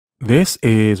This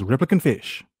is Replicant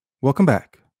Fish. Welcome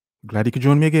back. Glad you could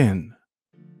join me again.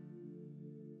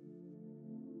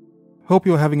 Hope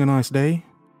you're having a nice day.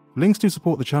 Links to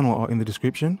support the channel are in the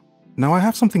description. Now I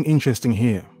have something interesting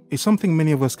here. It's something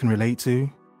many of us can relate to,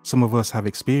 some of us have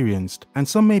experienced, and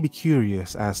some may be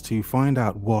curious as to find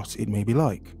out what it may be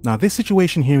like. Now this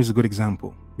situation here is a good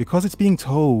example, because it's being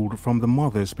told from the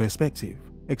mother's perspective.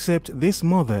 Except this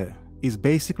mother is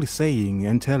basically saying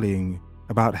and telling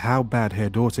about how bad her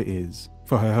daughter is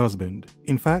for her husband.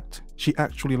 In fact, she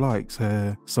actually likes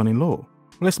her son-in-law.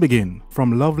 Let's begin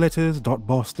from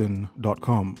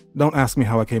loveletters.boston.com. Don't ask me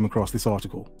how I came across this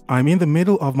article. I'm in the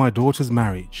middle of my daughter's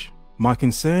marriage. My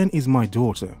concern is my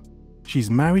daughter.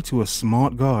 She's married to a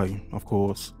smart guy, of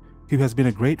course, who has been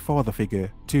a great father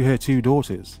figure to her two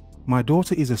daughters. My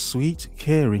daughter is a sweet,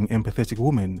 caring, empathetic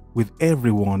woman with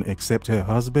everyone except her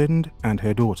husband and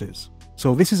her daughters.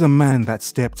 So this is a man that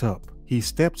stepped up. He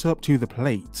stepped up to the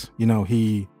plate. You know,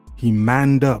 he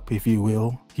manned up, if you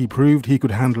will. He proved he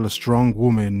could handle a strong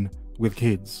woman with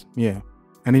kids. Yeah.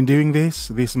 And in doing this,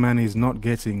 this man is not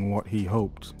getting what he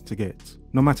hoped to get,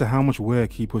 no matter how much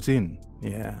work he put in.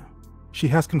 Yeah. She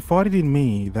has confided in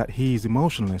me that he's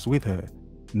emotionless with her.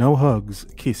 No hugs,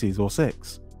 kisses, or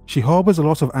sex. She harbors a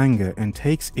lot of anger and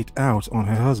takes it out on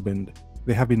her husband.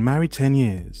 They have been married 10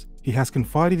 years. He has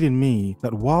confided in me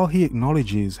that while he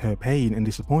acknowledges her pain and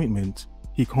disappointment,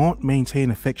 he can't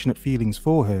maintain affectionate feelings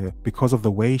for her because of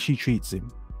the way she treats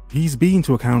him. He's been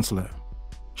to a counselor.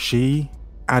 She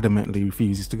adamantly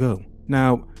refuses to go.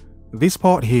 Now, this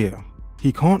part here,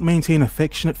 he can't maintain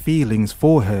affectionate feelings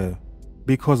for her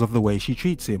because of the way she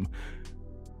treats him.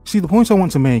 See, the point I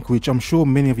want to make, which I'm sure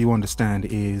many of you understand,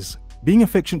 is being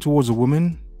affectionate towards a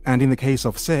woman, and in the case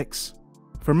of sex,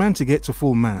 for a man to get to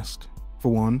full mast,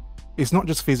 for one, it's not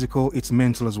just physical, it's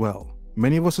mental as well.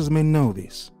 Many of us as men know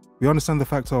this. We understand the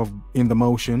fact of in the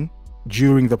motion,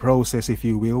 during the process, if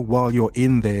you will, while you're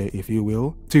in there, if you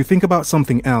will, to think about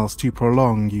something else to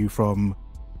prolong you from,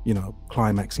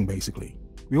 climaxing basically.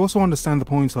 We also understand the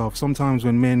point of sometimes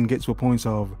when men get to a point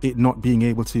of it not being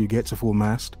able to get to full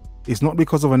mast, it's not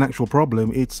because of an actual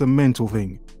problem, it's a mental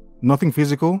thing. Nothing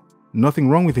physical, nothing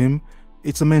wrong with him,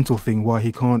 it's a mental thing why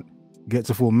he can't get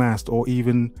to full mast or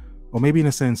maybe in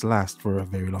a sense last for a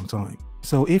very long time.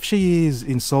 So if she is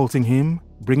insulting him,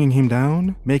 bringing him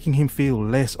down, making him feel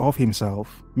less of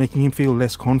himself, making him feel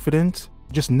less confident,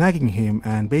 just nagging him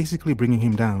and basically bringing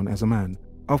him down as a man,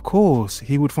 of course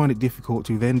he would find it difficult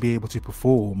to then be able to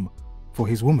perform for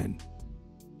his woman.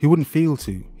 He wouldn't feel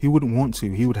to, he wouldn't want to,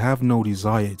 he would have no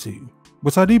desire to.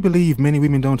 But I do believe many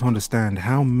women don't understand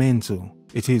how mental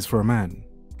it is for a man.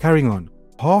 Carrying on.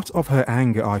 Part of her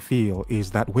anger, I feel,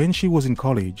 is that when she was in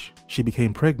college, she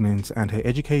became pregnant and her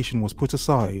education was put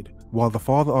aside, while the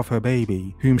father of her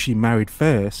baby, whom she married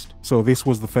first, so this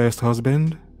was the first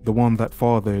husband, the one that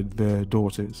fathered the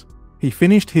daughters. He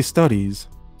finished his studies,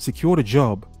 secured a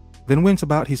job, then went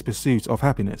about his pursuit of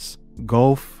happiness,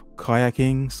 golf,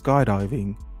 kayaking,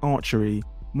 skydiving, archery,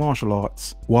 martial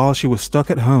arts, while she was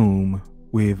stuck at home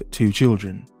with two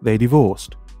children. They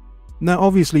divorced. Now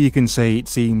obviously you can say it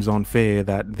seems unfair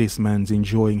that this man's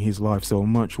enjoying his life so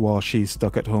much while she's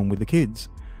stuck at home with the kids.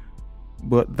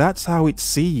 But that's how it's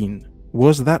seen.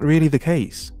 Was that really the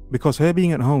case? Because her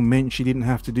being at home meant she didn't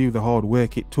have to do the hard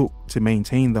work it took to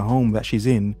maintain the home that she's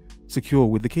in, secure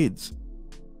with the kids.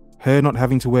 Her not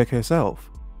having to work herself.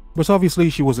 But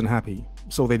obviously she wasn't happy,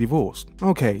 so they divorced.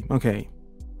 Okay.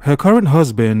 Her current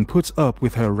husband puts up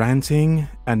with her ranting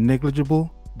and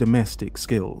negligible domestic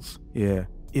skills.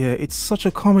 Yeah, it's such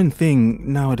a common thing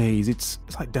nowadays. It's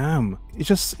like, damn. It's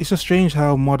just strange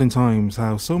how modern times,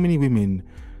 how so many women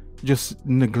just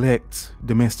neglect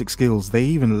domestic skills.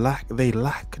 They lack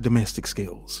domestic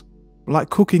skills. Like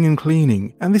cooking and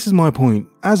cleaning. And this is my point.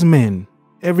 As men,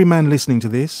 every man listening to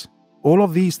this, all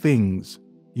of these things,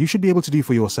 you should be able to do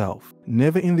for yourself.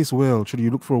 Never in this world should you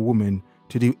look for a woman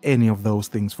to do any of those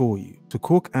things for you. To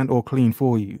cook and or clean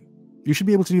for you. You should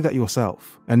be able to do that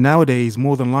yourself. And nowadays,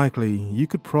 more than likely, you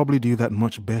could probably do that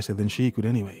much better than she could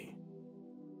anyway.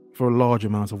 For a large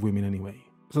amount of women anyway.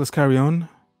 So let's carry on.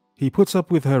 He puts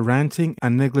up with her ranting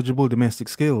and negligible domestic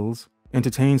skills,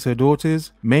 entertains her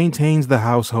daughters, maintains the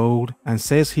household, and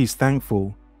says he's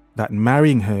thankful that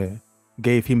marrying her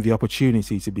gave him the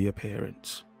opportunity to be a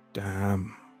parent.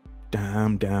 Damn.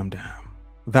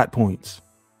 That points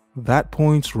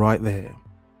right there.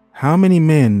 How many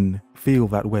men feel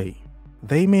that way?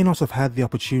 They may not have had the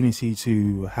opportunity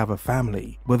to have a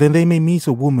family, but then they may meet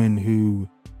a woman who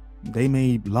they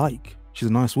may like. She's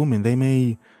a nice woman. They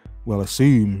may,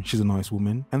 assume she's a nice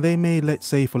woman, and they may, let's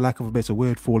say, for lack of a better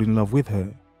word, fall in love with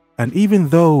her. And even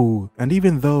though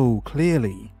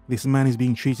clearly this man is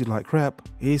being treated like crap,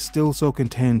 he's still so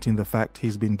content in the fact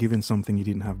he's been given something he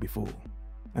didn't have before.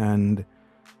 And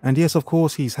yes, of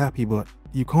course he's happy, but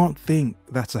you can't think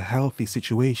that's a healthy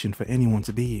situation for anyone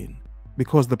to be in.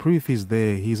 Because the proof is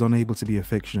there, he's unable to be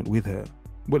affectionate with her.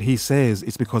 But he says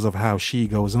it's because of how she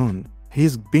goes on.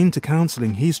 He's been to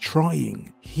counseling, he's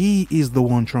trying. He is the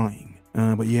one trying.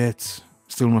 But yet,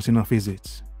 still not enough, is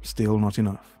it? Still not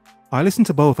enough. I listened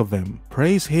to both of them,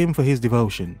 praise him for his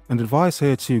devotion, and advise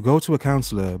her to go to a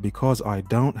counselor because I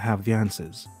don't have the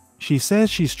answers. She says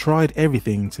she's tried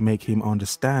everything to make him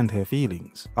understand her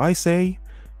feelings. I say,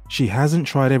 she hasn't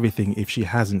tried everything if she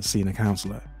hasn't seen a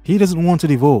counselor. He doesn't want a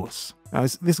divorce.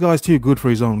 This guy's too good for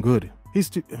his own good. He's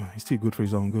too good for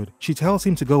his own good. She tells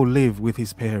him to go live with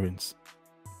his parents.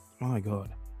 My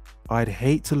God. I'd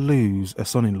hate to lose a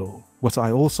son-in-law, but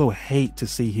I also hate to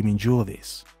see him endure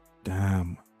this.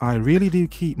 Damn. I really do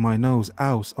keep my nose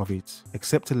out of it,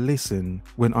 except to listen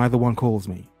when either one calls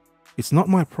me. It's not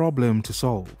my problem to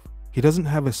solve. He doesn't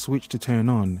have a switch to turn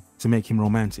on to make him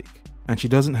romantic, and she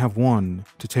doesn't have one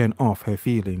to turn off her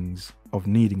feelings of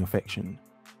needing affection.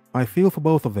 I feel for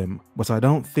both of them, but I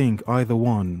don't think either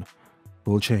one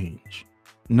will change.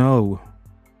 No,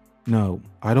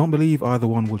 I don't believe either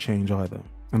one will change either.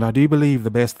 And I do believe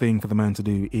the best thing for the man to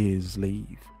do is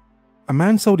leave. A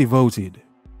man so devoted,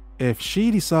 if she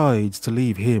decides to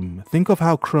leave him, think of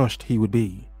how crushed he would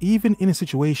be. Even in a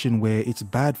situation where it's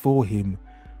bad for him,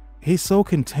 he's so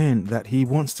content that he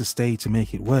wants to stay to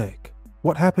make it work.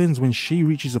 What happens when she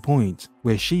reaches a point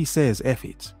where she says F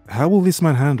it? How will this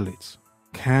man handle it?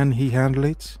 Can he handle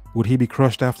it? Would he be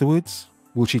crushed afterwards?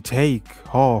 Will she take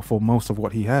half or most of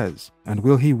what he has? And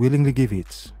will he willingly give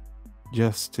it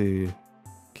just to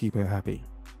keep her happy?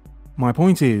 My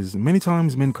point is, many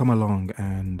times men come along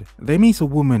and they meet a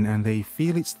woman and they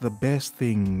feel it's the best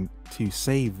thing to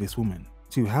save this woman,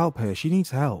 to help her. She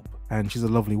needs help and she's a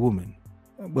lovely woman.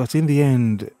 But in the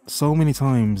end, so many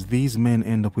times these men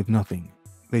end up with nothing.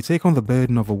 They take on the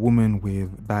burden of a woman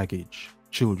with baggage,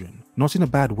 children. Not in a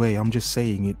bad way, I'm just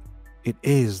saying it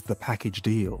is the package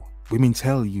deal. Women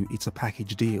tell you it's a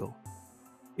package deal.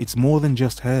 It's more than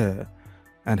just her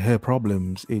and her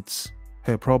problems. It's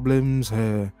her problems,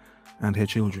 her and her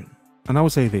children. And I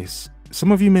would say this,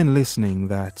 some of you men listening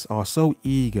that are so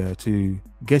eager to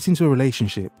get into a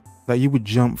relationship that you would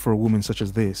jump for a woman such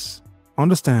as this,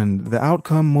 understand the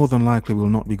outcome more than likely will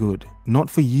not be good. Not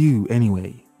for you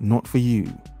anyway, not for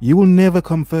you. You will never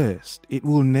come first. It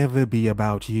will never be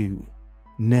about you.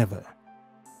 Never.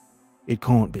 It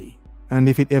can't be. And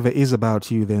if it ever is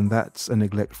about you, then that's a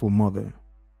neglectful mother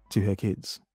to her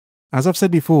kids. As I've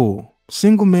said before,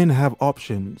 single men have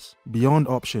options beyond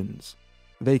options.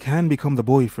 They can become the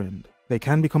boyfriend. They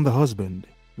can become the husband.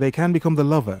 They can become the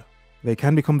lover. They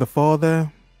can become the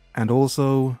father and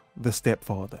also the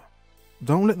stepfather.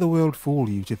 Don't let the world fool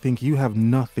you to think you have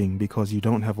nothing because you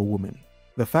don't have a woman.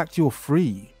 The fact you're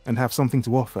free and have something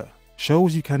to offer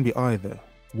shows you can be either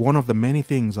one of the many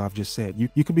things I've just said.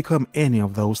 You could become any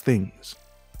of those things.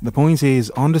 The point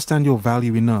is, understand your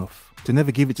value enough to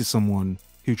never give it to someone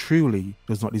who truly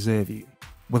does not deserve you.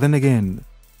 But then again,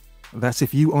 that's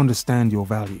if you understand your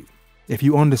value. If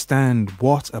you understand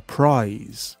what a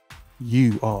prize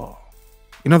you are.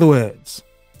 In other words,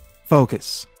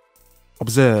 focus,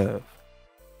 observe,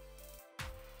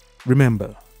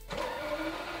 remember.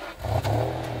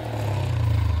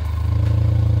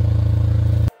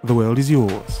 The world is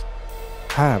yours.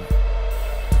 Have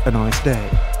a nice day.